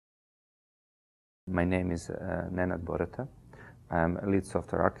My name is Nenad Borota. I'm a lead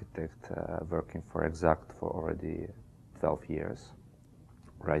software architect working for Exact for already 12 years.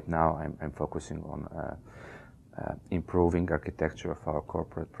 Right now I'm focusing on improving architecture of our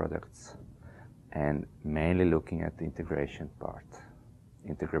corporate products and mainly looking at the integration part.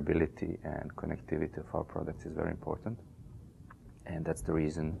 Integrability and connectivity of our products is very important, and that's the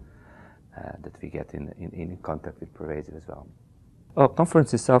reason that we get in contact with Pervasive as well. Oh,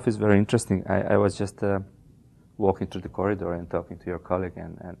 conference itself is very interesting. I was just walking through the corridor and talking to your colleague,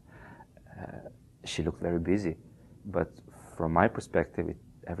 and she looked very busy. But from my perspective,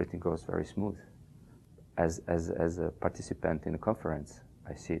 everything goes very smooth. As a participant in a conference,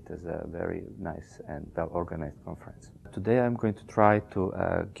 I see it as a very nice and well-organized conference. Today I'm going to try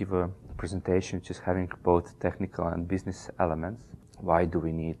to give a presentation which is having both technical and business elements. Why do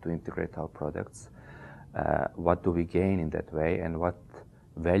we need to integrate our products? What do we gain in that way, and what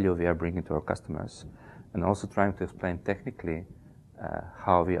value we are bringing to our customers, and also trying to explain technically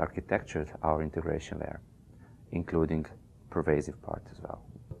how we architectured our integration layer, including Pervasive part as well.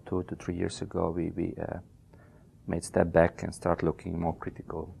 2 to 3 years ago, we made step back and start looking more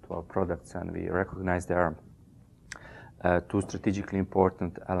critical to our products, and we recognized there are 2 strategically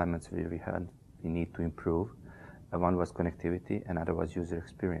important elements we need to improve. One was connectivity, another was user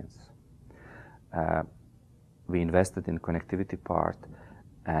experience. We invested in connectivity part,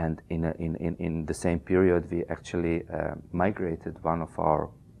 and in the same period we actually migrated one of our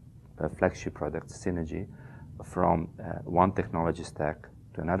flagship products, Synergy, from one technology stack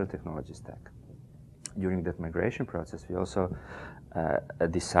to another technology stack. During that migration process, we also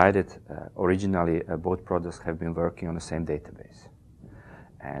decided originally both products have been working on the same database,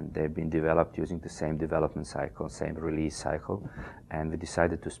 and they've been developed using the same development cycle, same release cycle, and we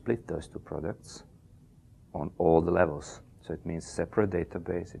decided to split those 2 products on all the levels. So it means separate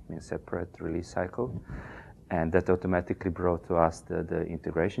database, it means separate release cycle, and that automatically brought to us the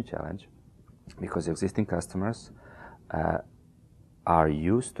integration challenge, because existing customers are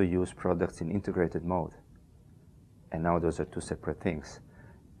used to use products in integrated mode, and now those are 2 separate things.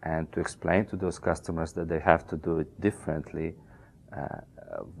 And to explain to those customers that they have to do it differently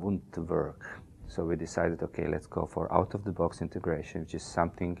wouldn't work. So we decided, okay, let's go for out-of-the-box integration, which is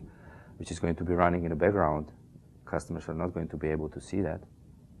something which is going to be running in the background. Customers are not going to be able to see that.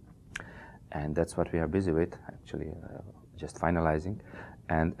 And that's what we are busy with, actually, just finalizing.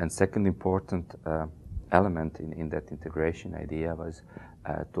 And second important element in that integration idea was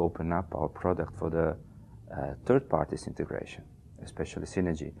to open up our product for the third parties integration, especially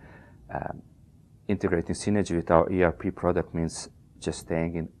Synergy. Integrating Synergy with our ERP product means just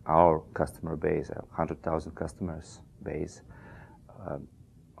staying in our customer base, 100,000 customers base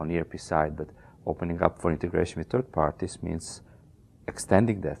on ERP side, but opening up for integration with third parties means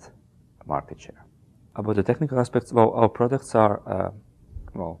extending that market share. About the technical aspects, well, our products are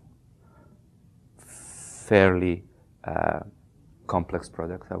fairly complex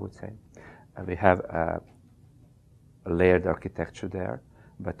products, I would say. We have a layered architecture there,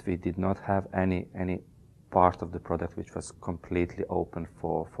 but we did not have any part of the product which was completely open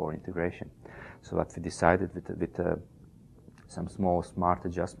for integration. So what we decided with some small smart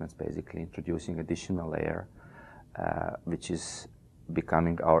adjustments, basically introducing additional layer, which is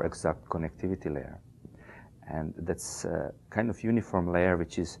becoming our exact connectivity layer. And that's a kind of uniform layer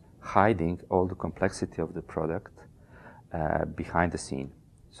which is hiding all the complexity of the product behind the scene,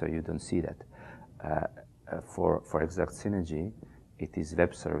 so you don't see that. For Exact Synergy, it is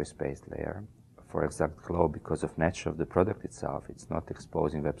web service-based layer. For Exact Glow, because of nature of the product itself, it's not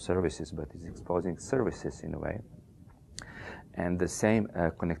exposing web services, but it's exposing services in a way. And the same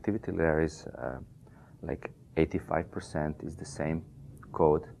connectivity layer is like 85% is the same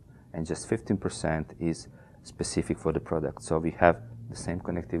code, and just 15% is specific for the product. So we have the same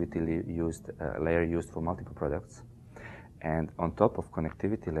connectivity layer used for multiple products. And on top of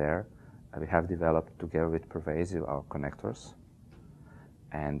connectivity layer, we have developed together with Pervasive our connectors.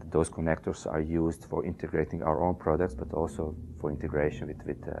 And those connectors are used for integrating our own products, but also for integration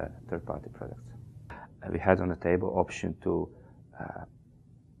with third-party products. We had on the table option to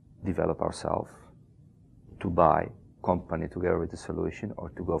develop ourselves, to buy company together with the solution, or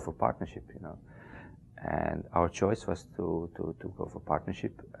to go for partnership, And our choice was to go for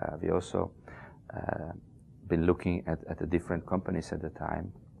partnership. We also been looking at the different companies at the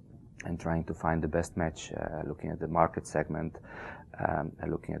time and trying to find the best match, looking at the market segment,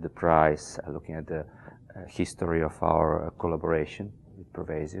 looking at the price, looking at the history of our collaboration with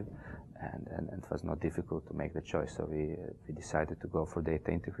Pervasive, and it was not difficult to make the choice. So we decided to go for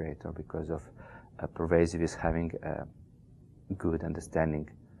data integrator because of Pervasive is having a good understanding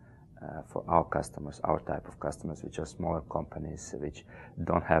for our customers, our type of customers, which are smaller companies, which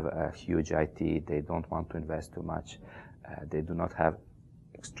don't have a huge IT, they don't want to invest too much, they do not have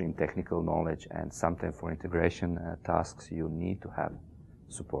extreme technical knowledge, and sometimes for integration tasks you need to have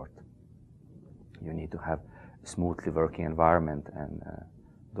support. You need to have a smoothly working environment, and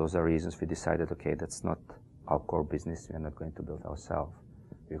those are reasons we decided, okay, that's not our core business, we are not going to build ourselves,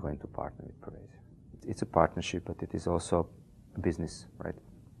 we're going to partner with Pervasive. It's a partnership, but it is also a business, right?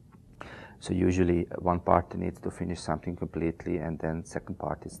 So usually one party needs to finish something completely, and then second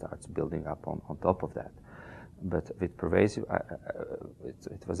party starts building up on top of that. But with Pervasive,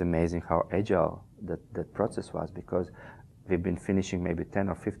 it was amazing how agile that process was, because we've been finishing maybe 10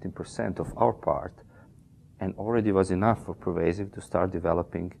 or 15% of our part, and already was enough for Pervasive to start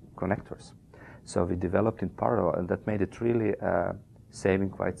developing connectors. So we developed in parallel, and that made it really saving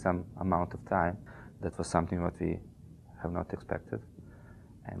quite some amount of time. That was something what we have not expected,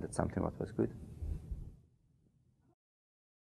 and that's something what was good.